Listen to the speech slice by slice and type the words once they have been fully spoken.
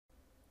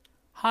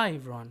Hi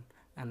everyone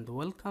and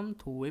welcome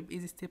to Web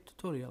Easy Step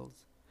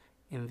Tutorials.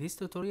 In this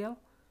tutorial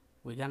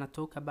we're gonna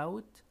talk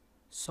about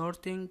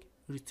sorting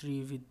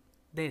retrieved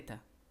data.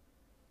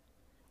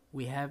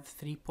 We have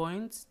 3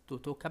 points to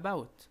talk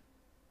about.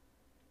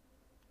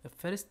 The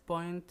first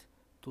point,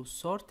 to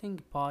sorting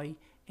by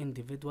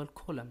individual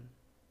column.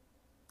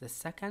 The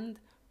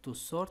second, to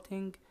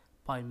sorting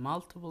by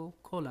multiple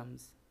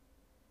columns.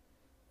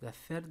 The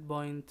third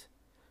point,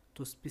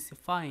 to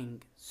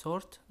specifying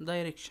sort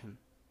direction.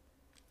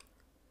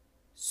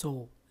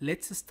 So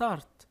let's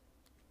start.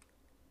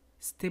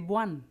 Step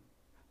 1.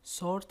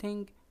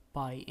 Sorting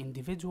by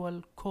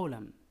individual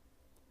column.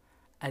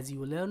 As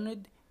you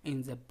learned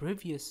in the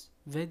previous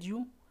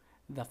video,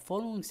 the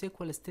following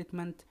SQL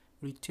statement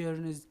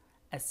returns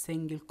a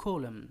single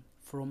column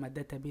from a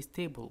database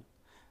table.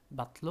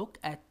 But look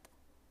at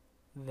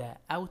the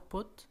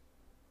output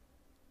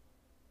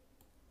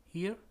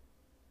here.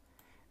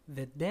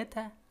 The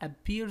data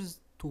appears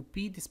to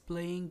be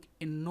displaying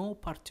in no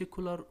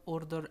particular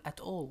order at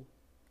all.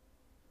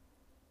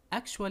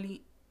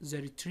 Actually,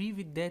 the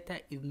retrieved data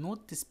is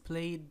not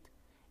displayed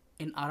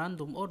in a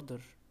random order.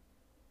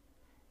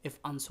 If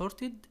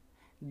unsorted,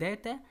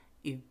 data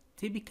is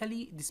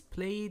typically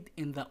displayed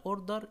in the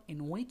order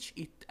in which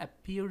it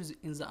appears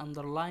in the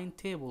underlying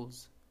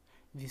tables.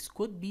 This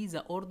could be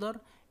the order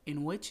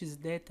in which the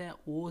data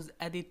was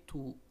added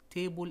to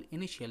table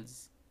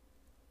initials.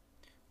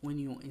 When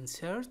you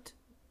insert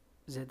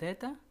the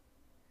data,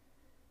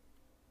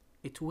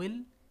 it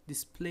will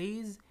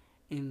display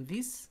in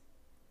this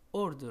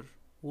order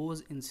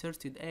was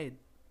inserted add.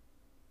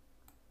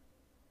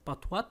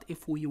 But what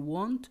if we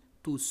want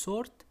to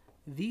sort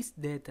this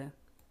data?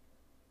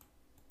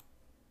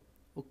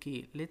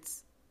 Okay,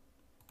 let's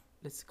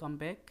come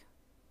back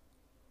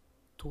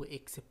to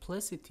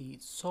explicitly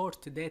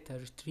sort data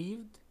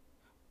retrieved.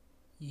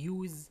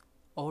 Use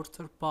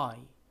order by,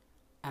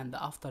 and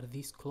after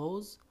this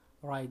clause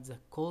write the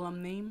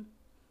column name.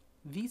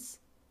 This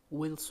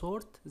will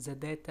sort the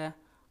data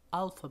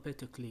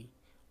alphabetically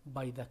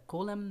by the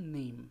column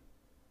name.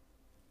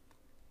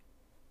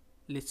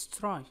 Let's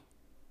try.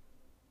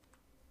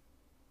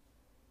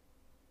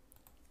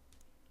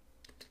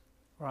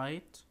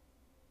 Write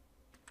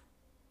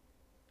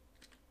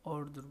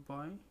order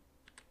by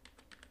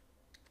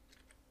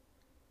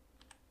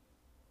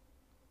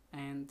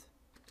and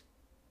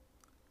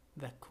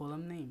the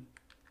column name.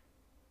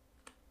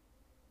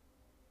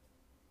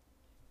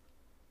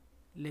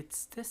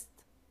 Let's test.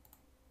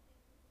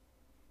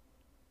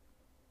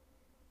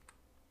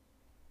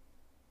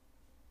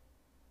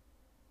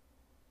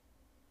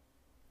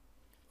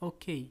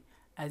 Okay,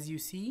 as you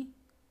see,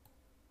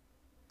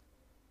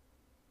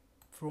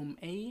 from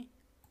A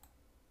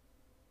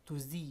to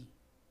Z,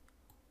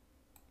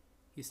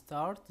 you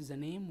start the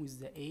name with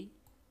the A,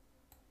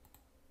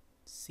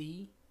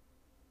 C,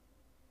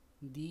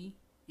 D,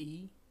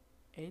 E,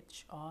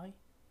 H, I.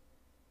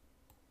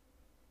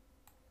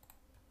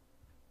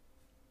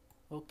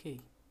 Okay.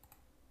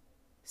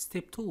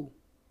 Step 2.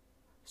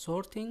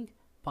 Sorting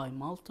by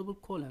multiple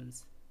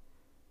columns.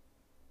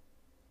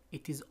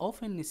 It is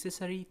often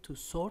necessary to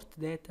sort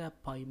data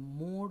by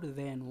more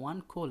than one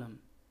column.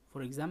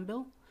 For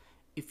example,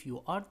 if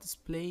you are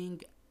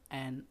displaying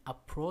a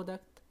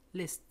product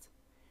list,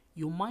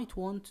 you might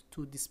want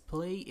to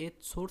display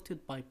it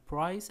sorted by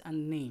price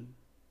and name.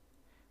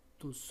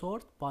 To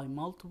sort by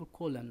multiple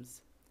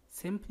columns,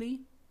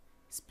 simply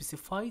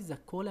specify the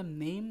column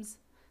names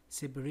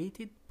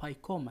separated by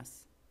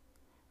commas,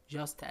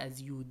 just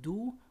as you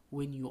do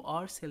when you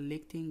are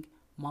selecting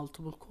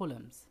multiple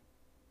columns.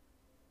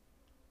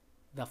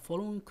 The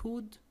following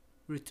code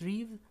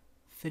retrieved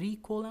 3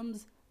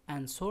 columns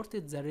and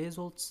sorted the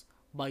results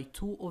by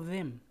 2 of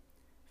them,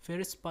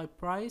 first by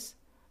price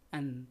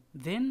and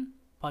then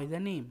by the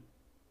name.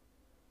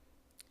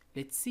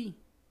 Let's see.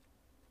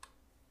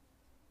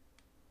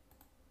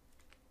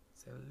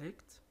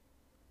 Select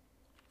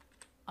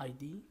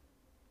ID,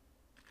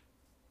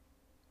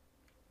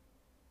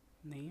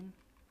 name,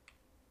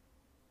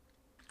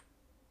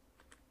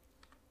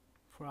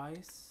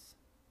 price,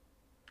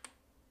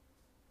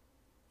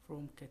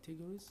 from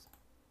categories,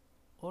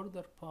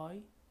 order by,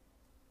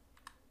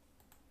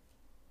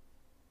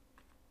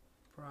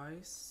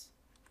 price,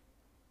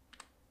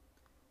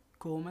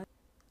 comma,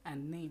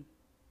 and name.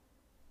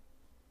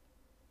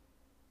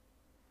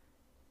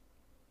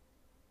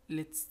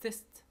 Let's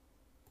test.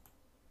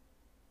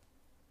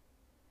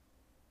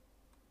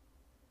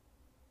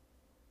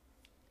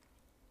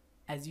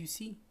 As you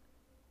see,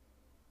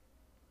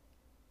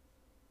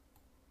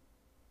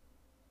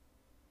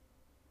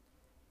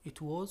 it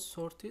was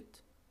sorted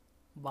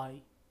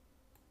by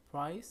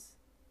price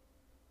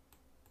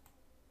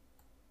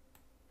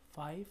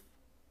 5,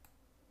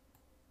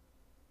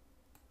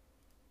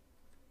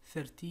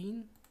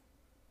 13,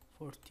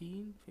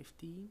 14,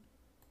 15,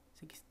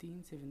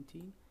 16,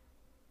 17,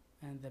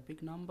 and the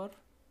big number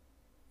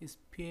is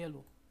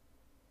PLO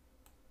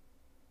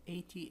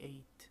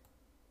 88.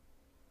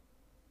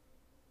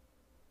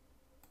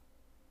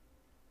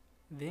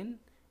 Then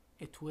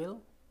it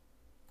will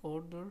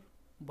order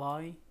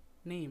by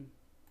name.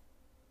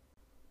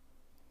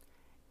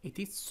 It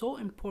is so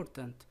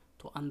important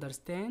to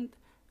understand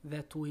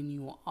that when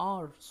you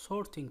are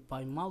sorting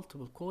by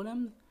multiple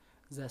columns,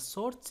 the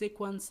sort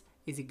sequence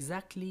is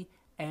exactly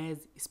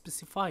as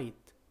specified.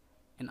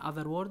 In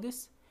other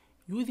words,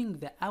 using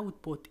the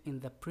output in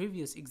the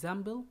previous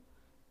example,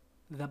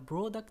 the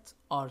products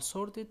are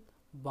sorted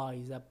by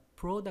the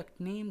product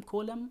name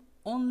column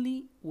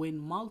only when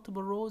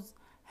multiple rows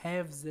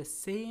have the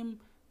same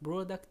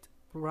product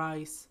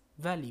price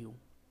value.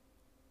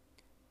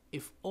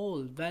 If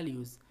all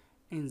values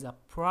in the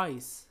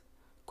price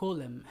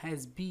column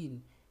has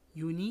been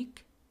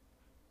unique,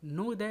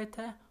 no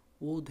data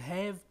would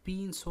have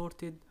been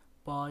sorted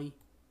by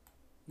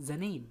the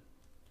name.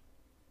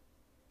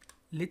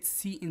 Let's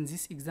see in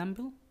this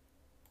example.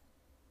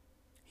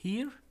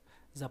 Here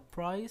the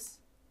price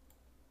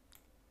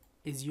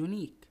is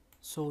unique,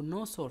 so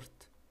no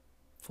sort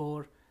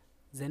for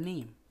the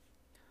name.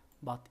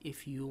 But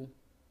if you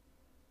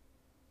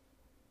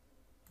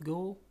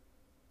go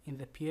in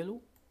the PLO,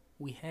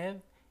 we have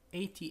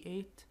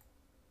 88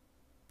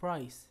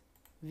 price.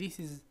 This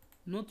is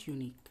not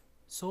unique,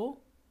 so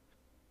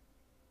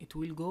it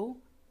will go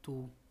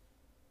to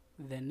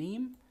the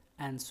name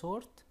and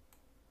sort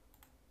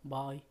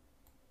by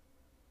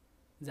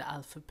the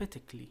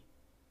alphabetically.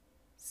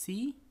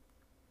 C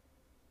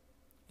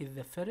is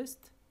the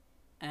first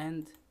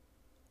and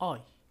I.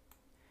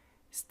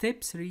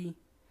 Step 3,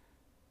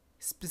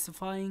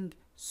 specifying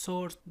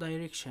sort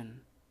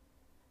direction.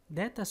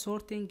 Data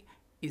sorting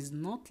is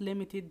not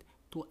limited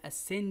to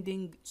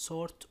ascending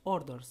sort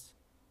orders,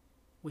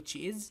 which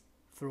is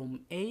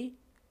from A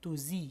to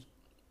Z.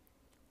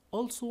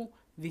 Also,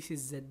 this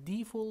is the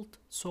default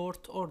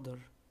sort order.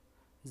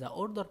 The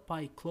order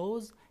by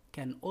clause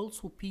can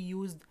also be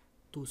used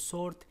to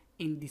sort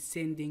in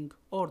descending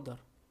order,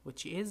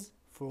 which is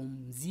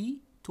from Z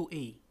to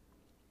A.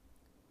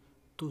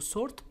 To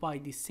sort by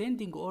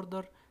descending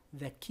order,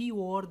 the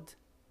keyword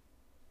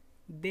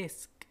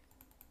desc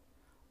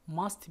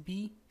must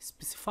be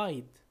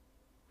specified.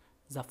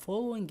 The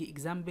following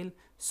example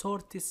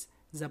sorts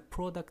the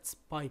products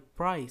by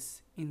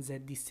price in the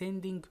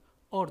descending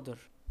order.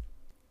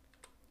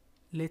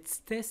 Let's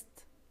test.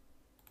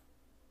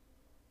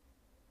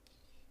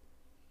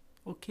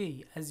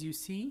 Okay, as you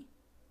see,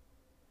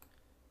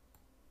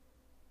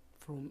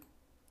 from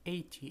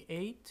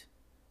 88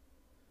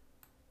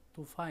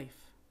 to 5.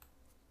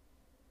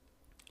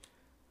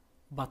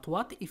 But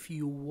what if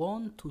you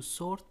want to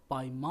sort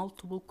by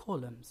multiple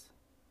columns?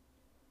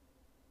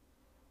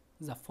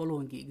 The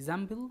following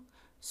example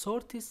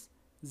sorts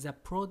the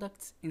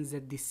products in the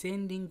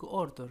descending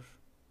order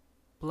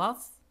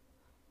plus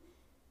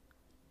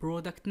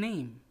product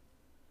name.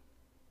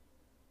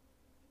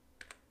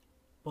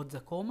 Put the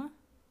comma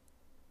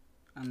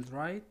and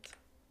write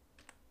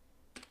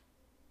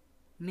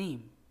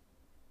name.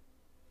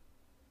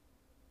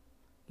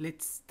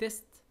 Let's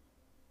test.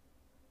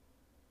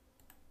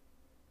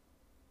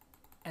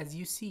 As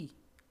you see,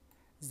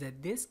 the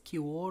desc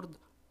keyword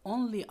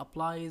only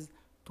applies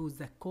to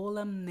the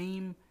column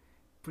name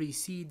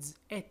precedes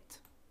it,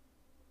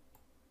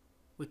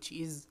 which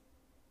is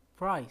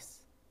price.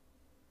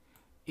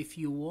 If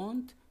you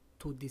want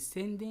to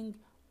descending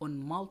on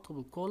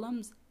multiple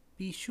columns,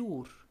 be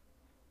sure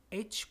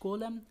each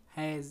column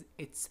has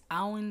its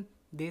own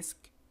desc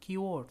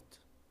keyword,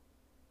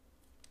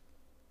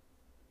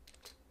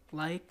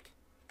 like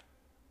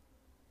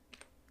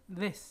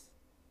this.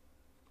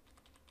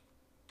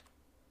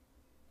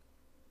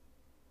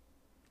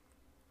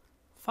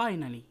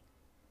 Finally,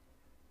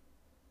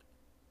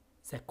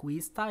 the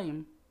quiz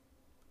time.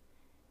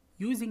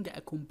 Using a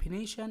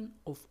combination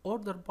of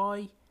order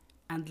by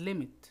and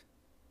limit,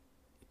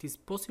 it is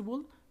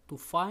possible to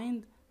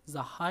find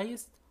the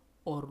highest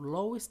or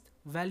lowest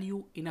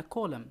value in a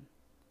column.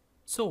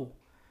 So,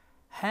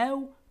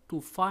 how to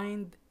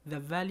find the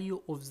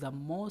value of the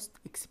most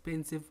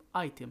expensive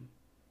item?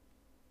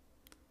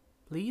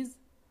 Please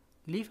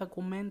leave a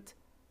comment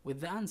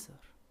with the answer.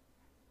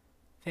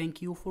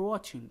 Thank you for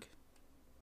watching.